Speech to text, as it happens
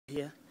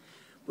here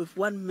with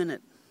 1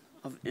 minute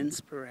of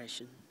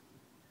inspiration.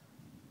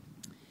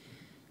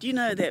 Do you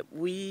know that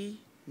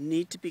we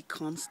need to be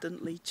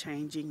constantly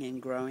changing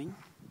and growing?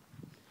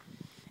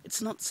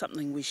 It's not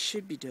something we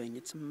should be doing,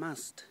 it's a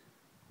must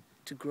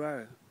to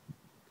grow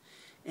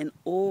in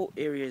all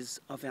areas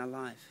of our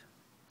life.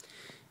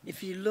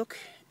 If you look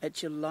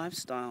at your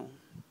lifestyle,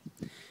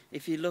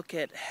 if you look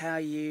at how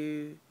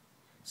you,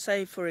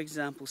 say for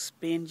example,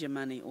 spend your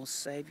money or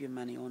save your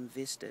money or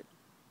invest it,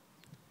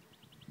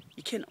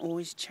 you can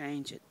always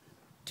change it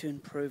to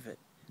improve it,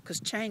 because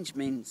change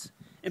means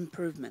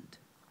improvement.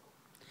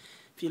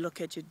 If you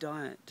look at your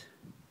diet,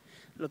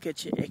 look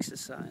at your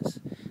exercise,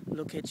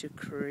 look at your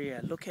career,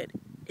 look at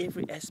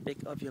every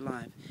aspect of your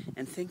life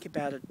and think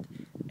about it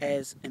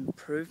as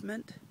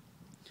improvement,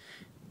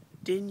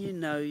 then you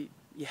know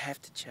you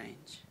have to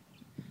change.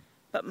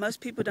 But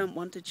most people don't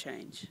want to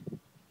change,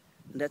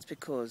 and that's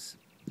because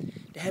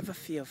they have a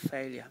fear of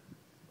failure.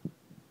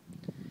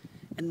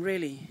 And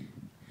really,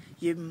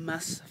 you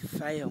must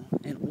fail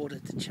in order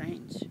to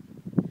change.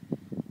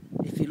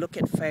 If you look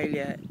at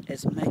failure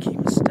as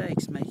making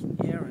mistakes, making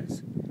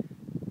errors,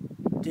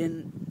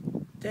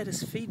 then that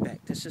is feedback.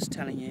 That's just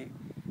telling you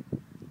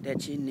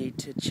that you need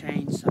to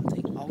change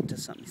something, alter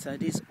something. So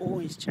there's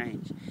always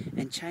change,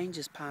 and change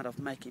is part of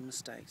making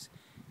mistakes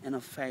and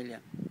of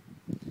failure.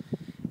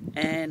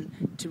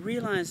 And to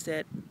realize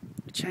that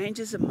change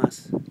is a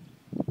must,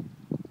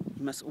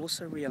 you must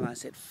also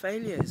realize that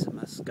failure is a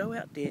must. Go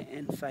out there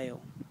and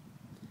fail.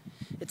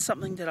 It's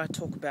something that I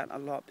talk about a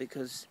lot,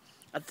 because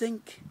I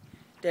think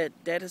that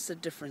is the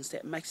difference,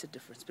 that makes a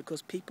difference,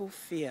 because people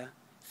fear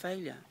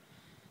failure.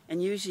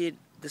 And usually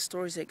the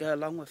stories that go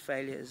along with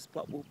failure is,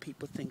 what will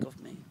people think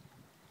of me?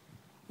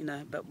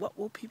 But what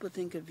will people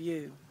think of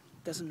you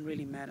doesn't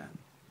really matter.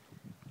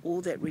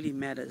 All that really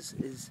matters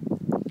is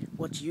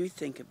what you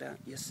think about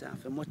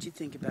yourself and what you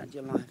think about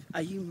your life.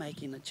 Are you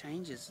making the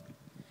changes?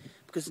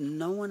 Because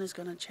no one is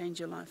going to change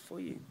your life for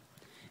you.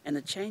 And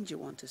the change you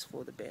want is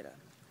for the better.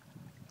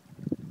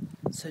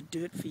 So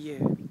do it for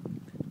you.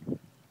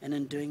 And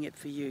in doing it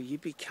for you, you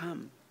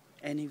become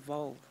and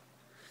evolve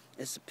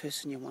as the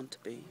person you want to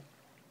be.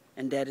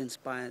 And that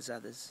inspires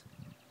others.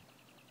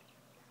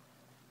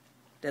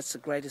 That's the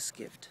greatest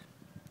gift.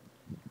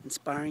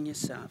 Inspiring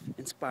yourself,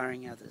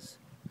 inspiring others,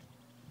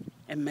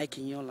 and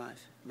making your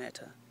life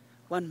matter.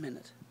 1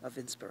 minute of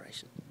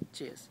inspiration.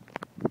 Cheers.